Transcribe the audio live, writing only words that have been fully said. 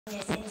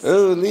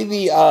Oh,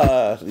 Lily,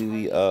 I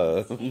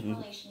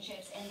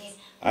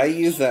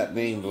used that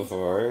name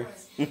before.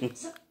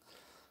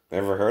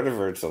 Never heard of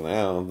her till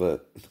now,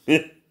 but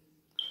I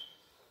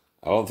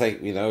don't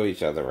think we know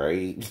each other,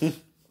 right?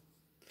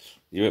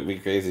 You wouldn't be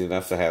crazy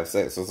enough to have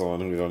sex with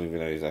someone who don't even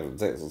know you're having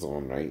sex with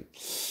someone, right?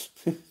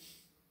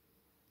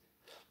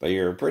 But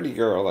you're a pretty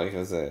girl, like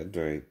I said,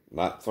 right?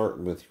 Not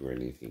flirting with you or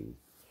anything.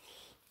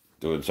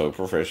 Doing so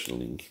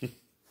professionally.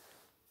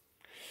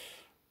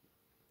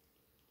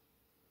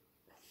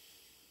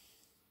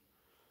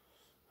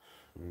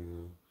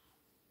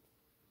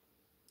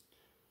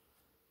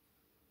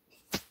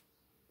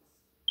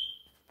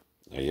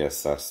 I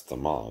guess that's the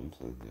mom.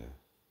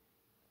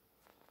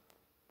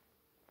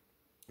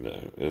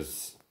 No,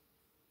 it's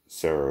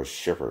Sarah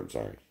Shepherd,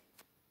 sorry.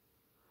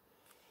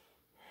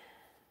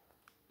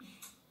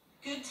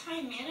 Good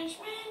time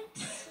management,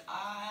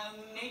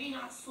 maybe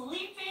not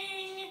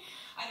sleeping,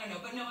 I don't know,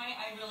 but no,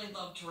 I really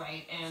love to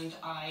write, and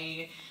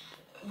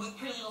with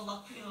Pretty Little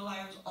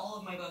Liars, all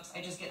of my books,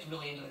 I just get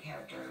really into the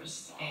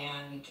characters,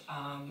 and,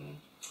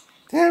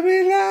 Tell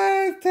me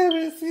lies, tell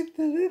me sweet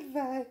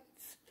advice.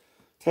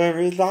 Tell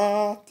me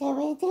lies, tell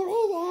me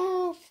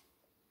lies.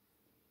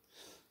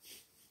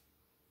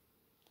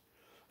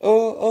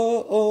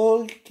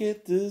 Oh, you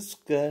can't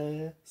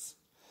disguise.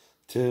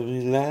 Tell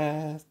me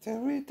lies, tell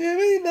me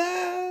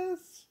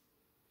lies.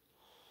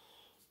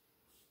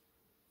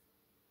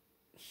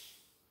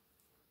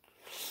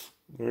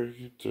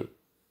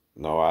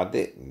 No, I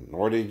didn't.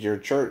 Nor did your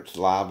church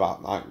lie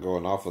about not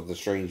going off with a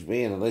strange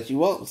man unless you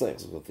want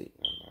sex with him.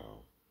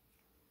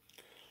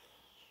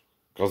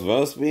 Because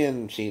most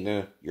men,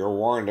 Sheena, you're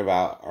warned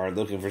about are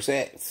looking for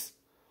sex.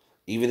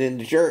 Even in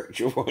the church,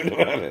 you're warned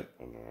about it.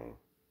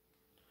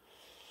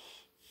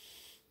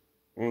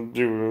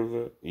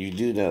 You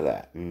do know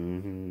that.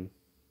 Mm-hmm.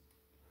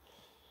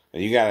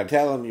 And you gotta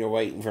tell them you're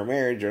waiting for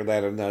marriage or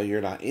let them know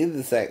you're not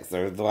into sex,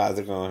 or otherwise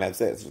they're gonna have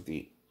sex with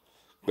you.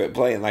 Quit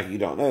playing like you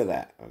don't know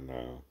that.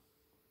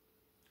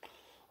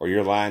 Or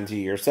you're lying to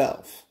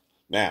yourself.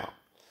 Now,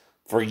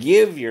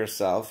 forgive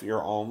yourself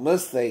your own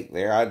mistake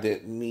there. I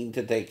didn't mean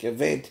to take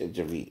advantage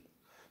of you.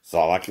 That's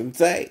all I can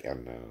say.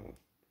 I'm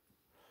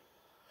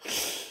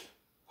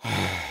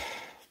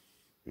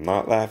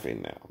not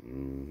laughing now.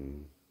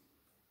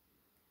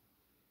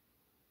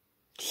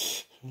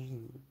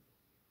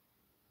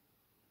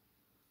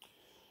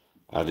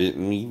 I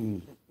didn't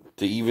mean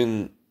to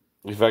even,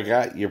 if I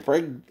got you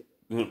pregnant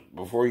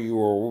before you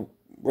were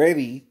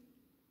ready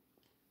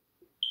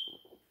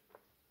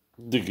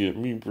to get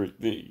me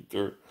pregnant.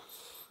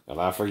 And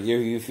I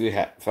forgive you if you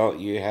felt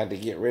you had to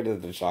get rid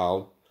of the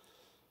child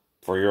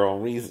for your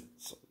own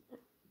reasons.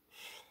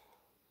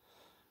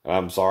 And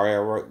I'm sorry I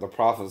wrote the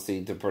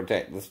prophecy to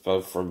protect us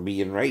both from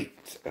being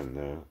raped.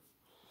 And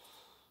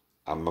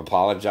I'm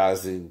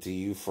apologizing to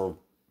you for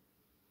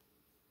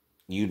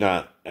you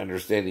not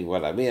understanding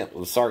what I meant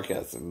with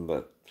sarcasm,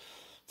 but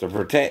to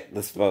protect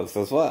us both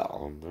as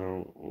well.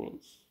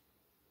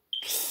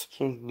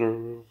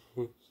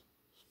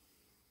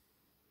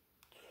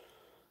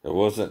 It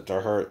wasn't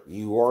to hurt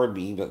you or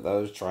me, but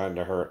those trying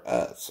to hurt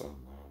us.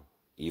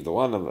 Either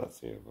one of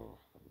us.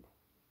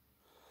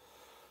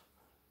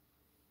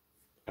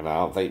 And I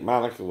don't think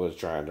Monica was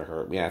trying to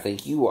hurt me. I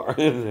think you are.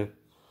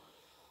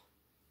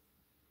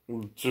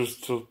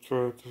 Just to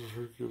try to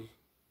forgive.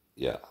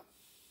 Yeah.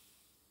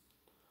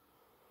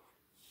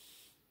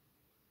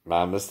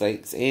 My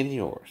mistakes and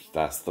yours.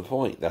 That's the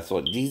point. That's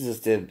what Jesus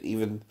did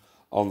even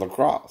on the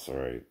cross,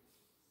 right?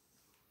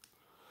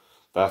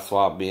 That's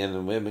why men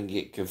and women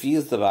get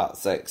confused about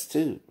sex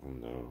too.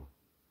 And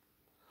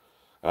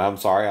I'm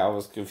sorry I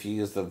was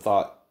confused and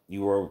thought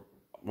you were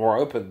more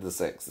open to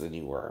sex than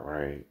you were,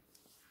 right?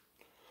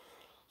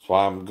 That's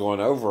why I'm going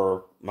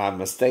over my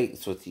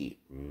mistakes with you.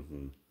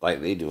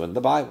 Like they do in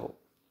the Bible.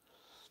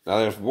 Now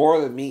there's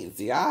more than meets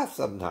the eye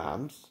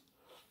sometimes.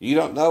 You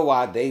don't know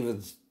why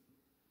David's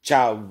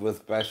child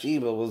with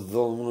Bathsheba was the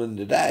only one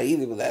to die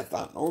either, but that's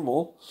not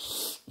normal.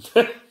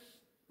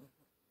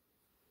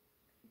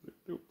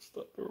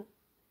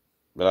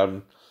 But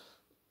I'm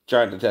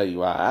trying to tell you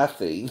why I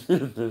think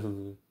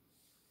David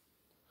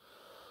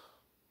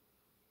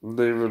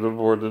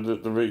aborted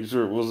it to make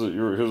sure it wasn't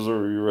his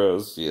or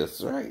yours.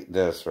 Yes, right.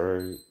 That's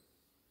right.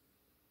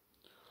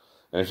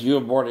 And if you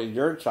aborted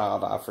your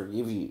child, I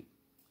forgive you.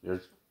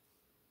 You're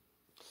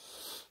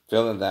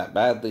feeling that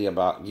badly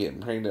about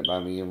getting pregnant by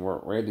me and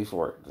weren't ready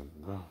for it.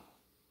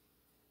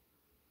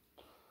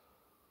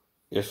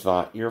 It's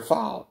not your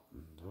fault.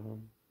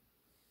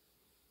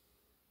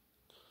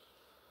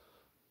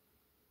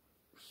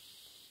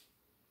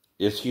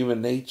 It's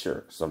human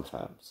nature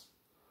sometimes.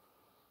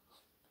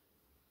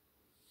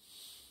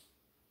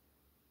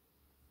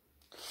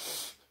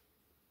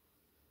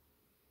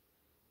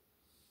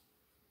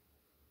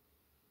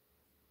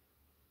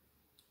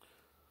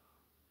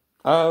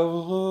 I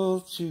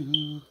want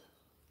you.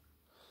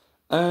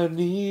 I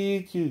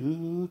need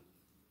you.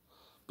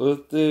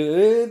 But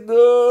there ain't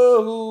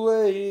no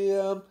way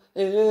I'm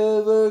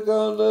ever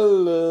gonna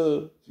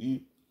love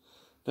you.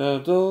 Now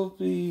don't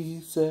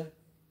be sad.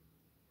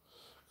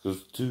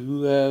 'Cause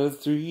 2 out of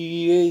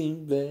 3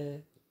 ain't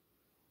bad.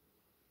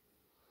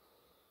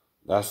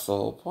 That's the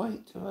whole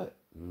point to it.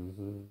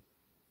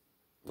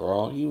 We're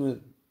all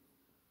human.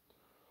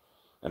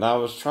 And I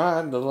was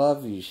trying to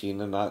love you,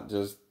 Sheena, not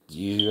just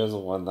use you as a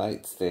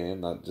one-night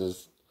stand, not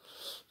just...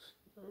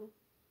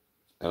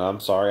 And I'm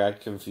sorry I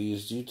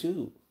confused you,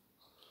 too.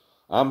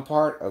 I'm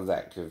part of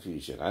that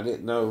confusion. I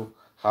didn't know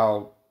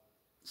how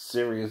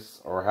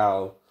serious or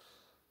how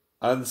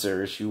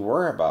unserious you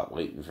were about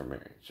waiting for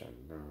marriage.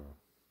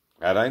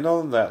 Had I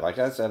known that, like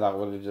I said, I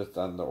would have just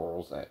done the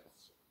oral sex.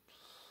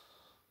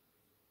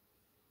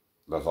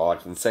 That's all I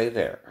can say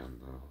there.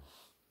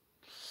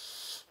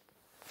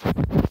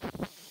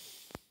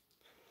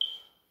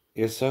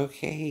 It's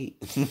okay.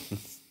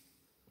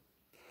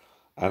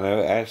 I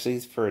know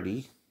Ashley's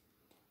pretty.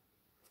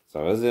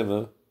 So is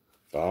Emma.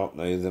 But I don't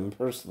know them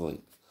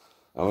personally.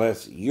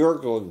 Unless you're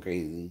going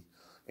crazy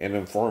and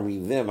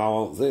informing them I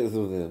won't sex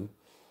with them.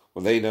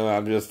 When they know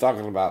I'm just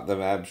talking about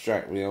them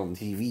abstractly on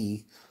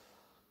TV.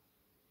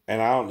 And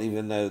I don't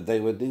even know they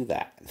would do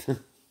that.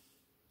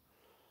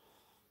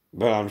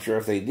 But I'm sure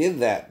if they did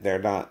that, they're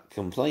not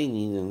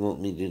complaining and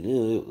want me to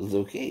do it was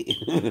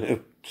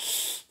okay.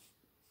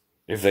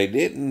 If they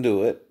didn't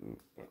do it,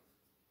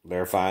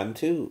 they're fine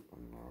too.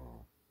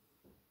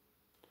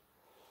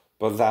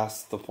 But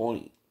that's the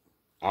point.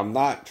 I'm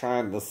not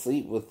trying to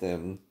sleep with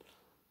them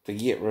to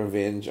get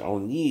revenge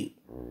on you.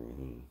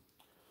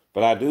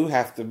 But I do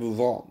have to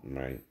move on,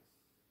 right?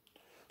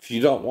 If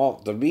you don't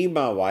want to be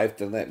my wife,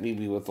 then let me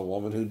be with a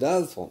woman who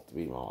does want to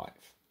be my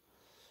wife.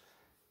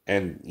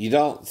 And you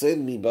don't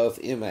send me both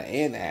Emma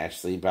and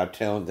Ashley by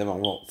telling them I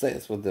won't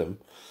sex with them,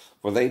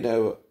 for they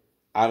know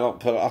I don't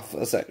put off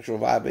a sexual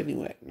vibe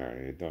anyway. No,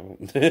 you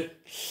don't.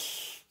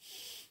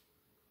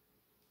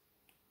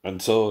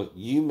 Until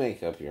you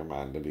make up your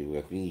mind to be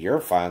with me,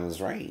 you're fine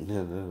as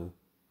rain.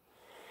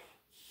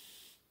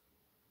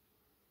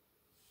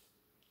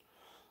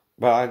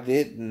 But I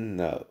didn't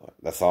know.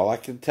 That's all I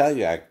can tell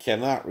you. I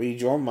cannot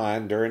read your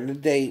mind during the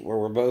date where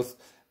we're both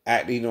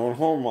acting on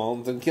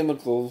hormones and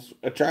chemicals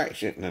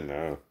attraction.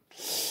 No.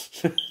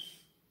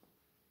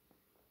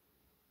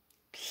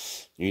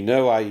 You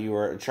know why you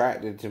were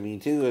attracted to me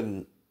too,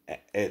 and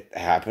it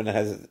happened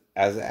as it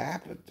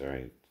happened,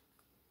 right?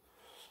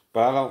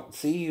 But I don't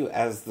see you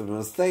as the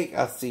mistake.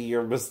 I see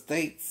your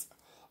mistakes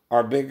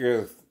are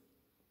bigger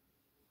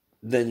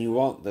than you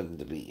want them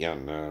to be.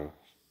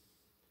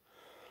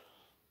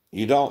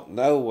 You don't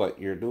know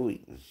what you're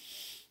doing.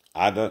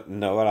 I don't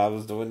know what I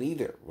was doing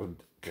either.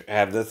 Would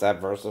have this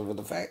adverse of an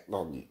effect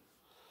on you.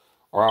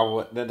 Or I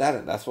wouldn't have done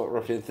it. That's what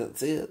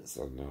repentance is.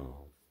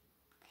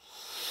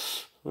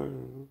 And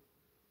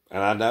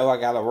I know I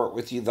got to work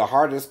with you the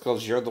hardest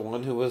because you're the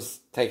one who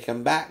was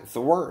taken back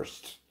the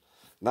worst.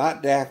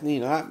 Not Daphne,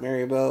 not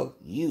Maribel,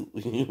 you.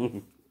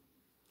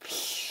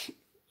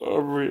 I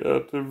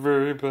reacted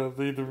very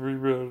badly to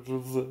remarriage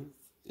sex.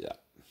 Yeah.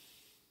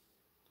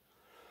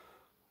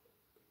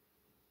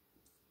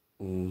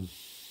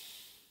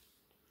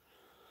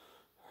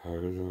 I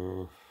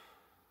know.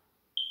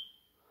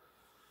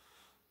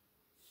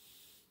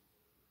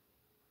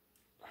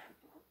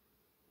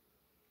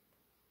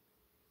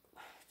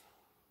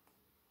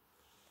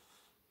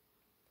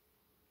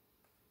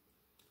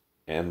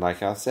 And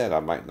like I said, I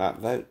might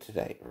not vote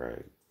today,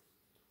 right?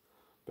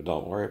 But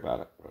don't worry about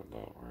it.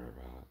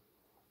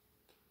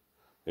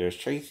 There's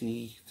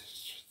Tracy.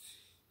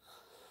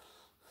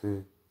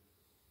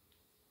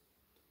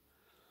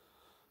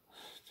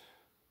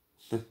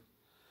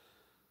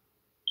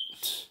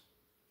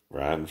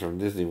 Riding from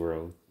Disney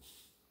World.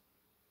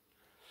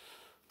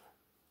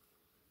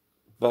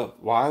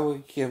 But why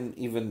would Kim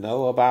even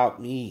know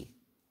about me?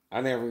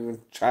 I never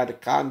even tried to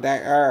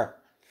contact her.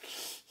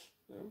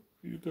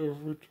 You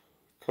never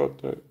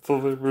contact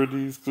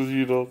celebrities because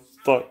you don't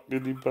stalk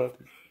anybody.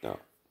 No.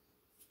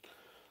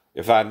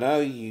 If I know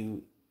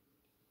you,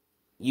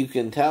 you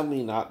can tell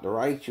me not to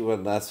write you,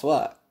 and that's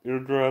what?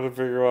 You're trying to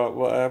figure out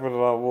what happened,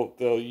 and I won't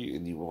tell you,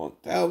 and you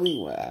won't tell me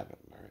what happened.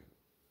 Right?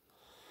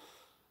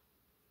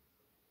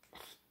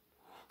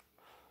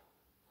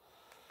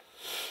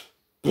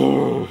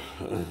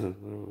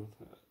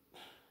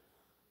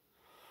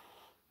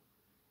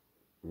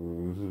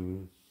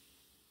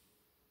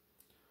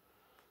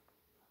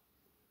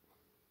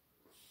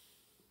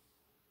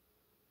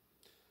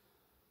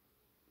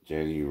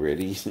 Jen, you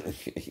ready?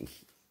 Okay.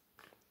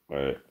 All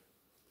right.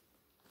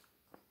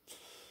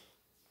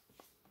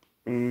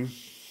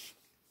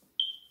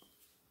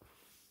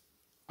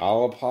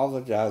 I'll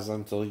apologize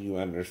until you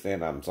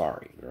understand I'm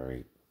sorry,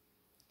 right?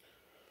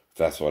 If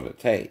that's what it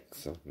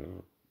takes.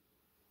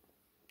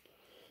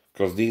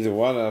 Because neither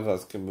one of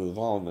us can move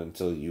on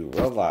until you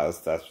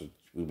realize that's what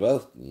we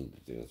both need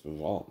to do, is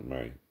move on,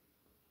 right?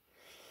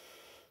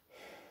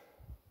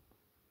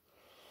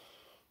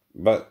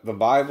 But the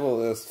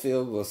Bible is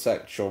filled with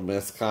sexual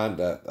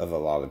misconduct of a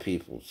lot of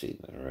people,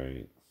 Sheena,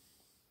 right?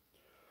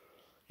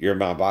 You're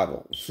my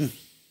Bible.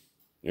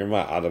 You're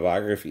my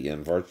autobiography,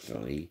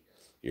 unfortunately.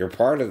 You're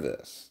part of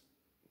this.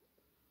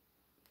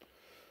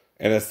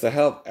 And it's to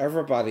help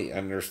everybody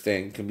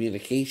understand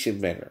communication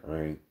better,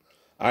 right?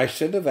 I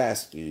should have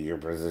asked you your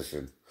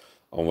position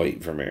on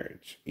waiting for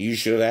marriage. You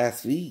should have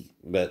asked me,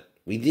 but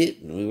we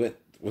didn't. We went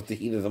with the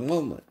heat of the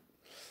moment.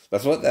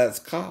 That's what that's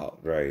called,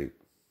 right?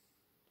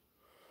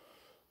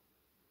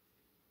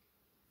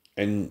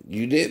 And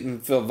you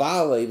didn't feel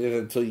violated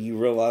until you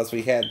realized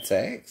we had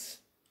sex.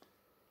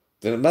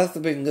 Then it must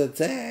have been good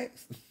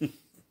sex.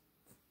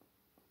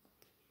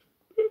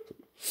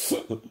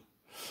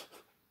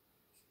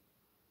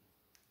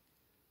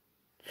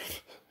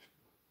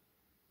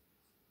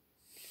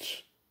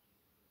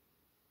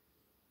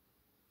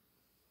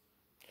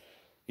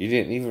 You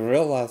didn't even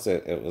realize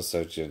it was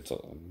so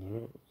gentle.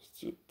 No, it was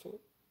gentle.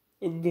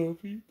 I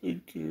love you.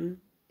 Thank you.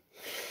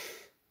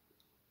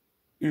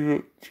 You're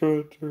not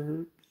trying to hurt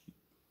me.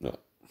 No.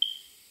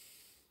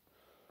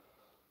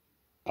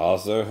 I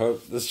also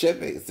hope the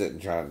shipmates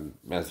didn't try and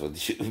mess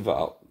with you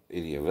about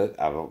any of it.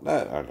 I don't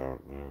know. I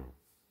don't know.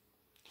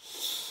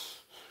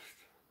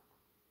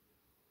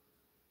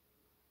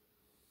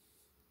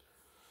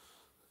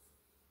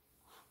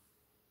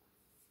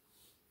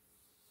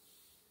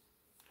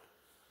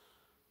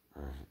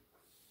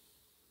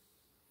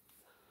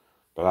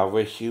 But I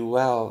wish you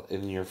well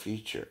in your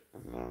future.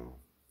 No.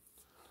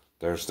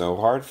 There's no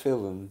hard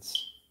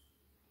feelings.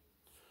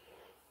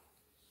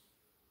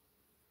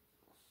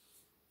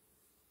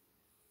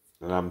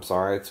 And I'm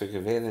sorry I took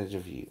advantage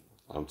of you.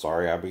 I'm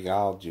sorry I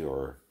beguiled you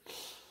or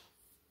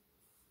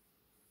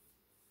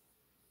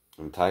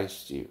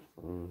enticed you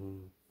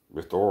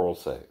with oral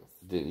sex.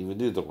 Didn't even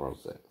do the oral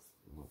sex.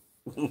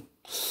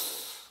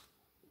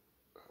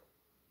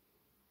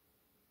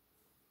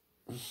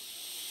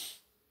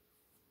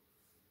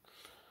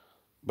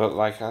 But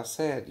like I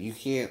said, you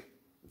can't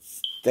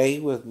stay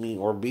with me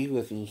or be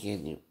with me,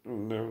 can you?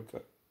 No.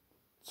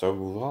 So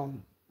move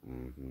on.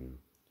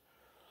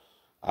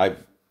 I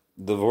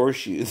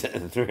divorce you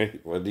then, right?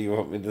 What do you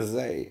want me to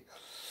say?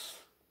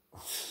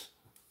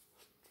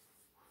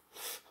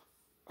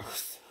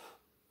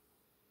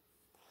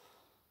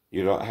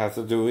 You don't have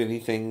to do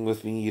anything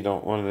with me you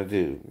don't want to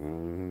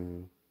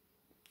do.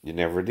 You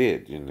never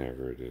did. You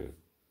never did.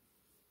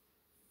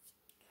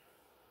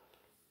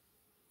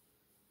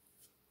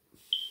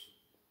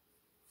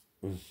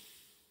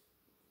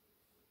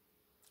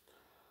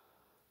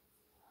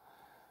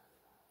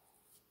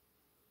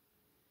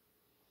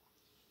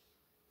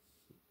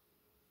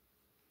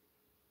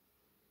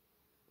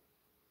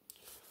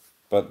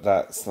 But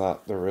that's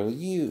not the real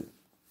you.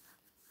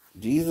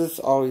 Jesus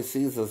always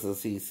sees us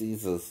as he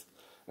sees us,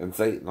 and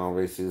Satan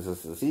always sees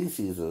us as he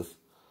sees us.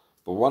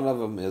 But one of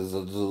them is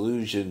a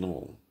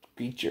delusional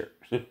creature,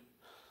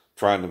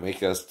 trying to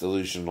make us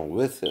delusional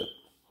with him.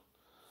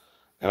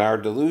 And our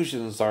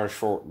delusions are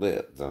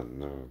short-lived.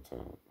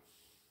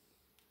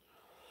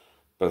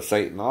 But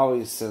Satan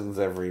always sends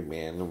every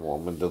man and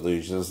woman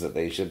delusions that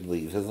they should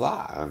believe his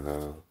lie.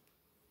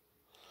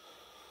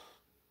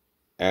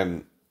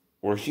 And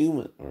we're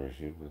human. We're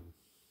human.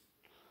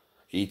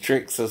 He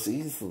tricks us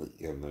easily.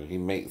 He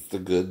makes the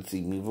good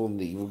seem evil and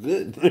the evil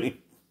good.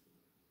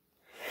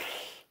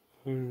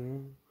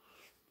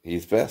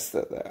 He's best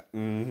at that.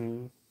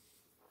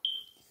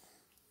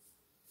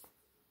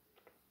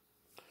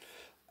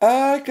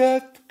 I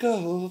got the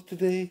call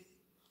today.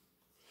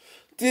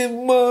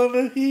 Didn't want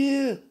to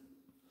hear,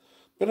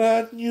 but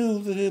I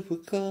knew that it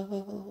would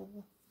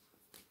come.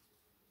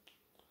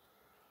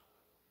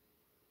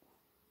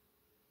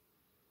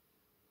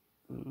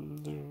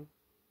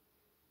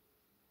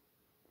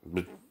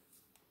 But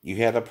you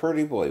had a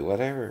pretty boy,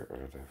 whatever.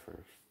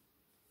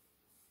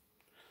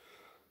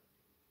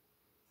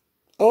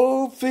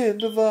 Old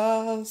friend of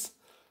ours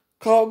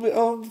called me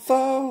on the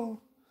phone.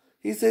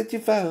 He said you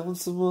found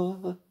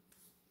someone.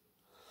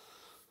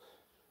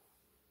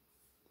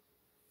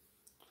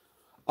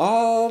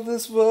 All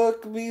this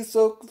work can be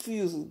so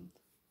confusing.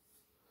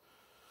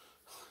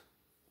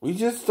 We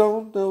just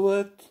don't know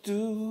what to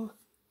do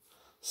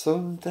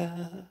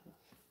sometimes.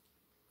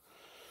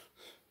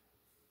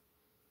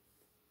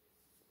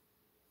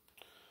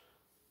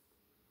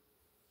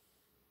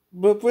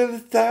 But when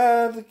it's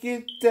time to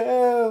get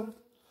down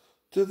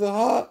to the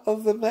heart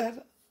of the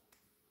matter,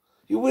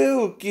 your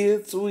will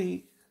gets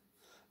weak,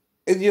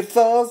 and your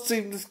thoughts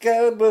seem to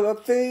scatter, but I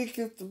think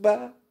it's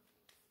about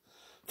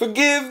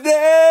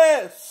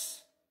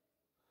forgiveness.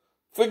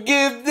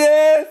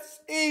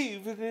 Forgiveness,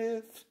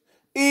 even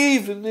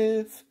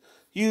if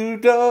you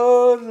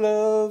don't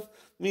love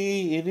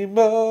me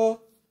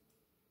anymore.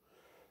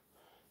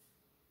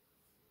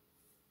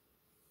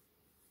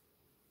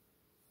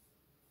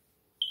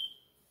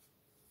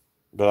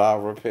 But I'll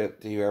repent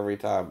to you every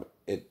time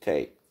it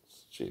takes,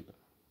 Sheena.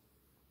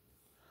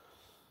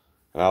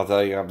 And I'll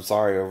tell you I'm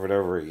sorry over and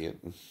over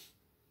again.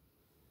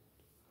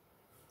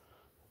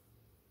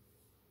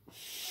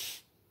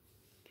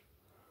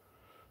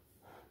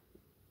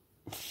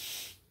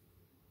 If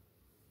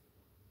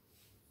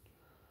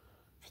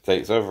it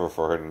takes over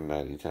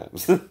 490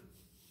 times.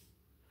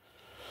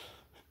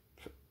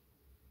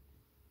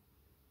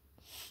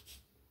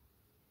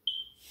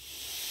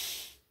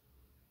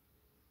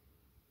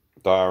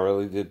 Though I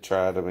really did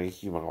try to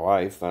make you my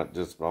wife, not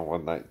just my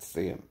one night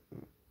stand.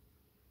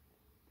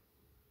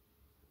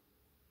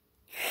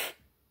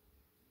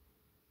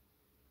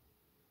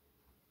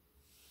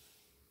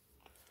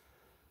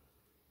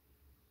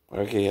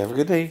 Okay, have a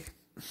good day.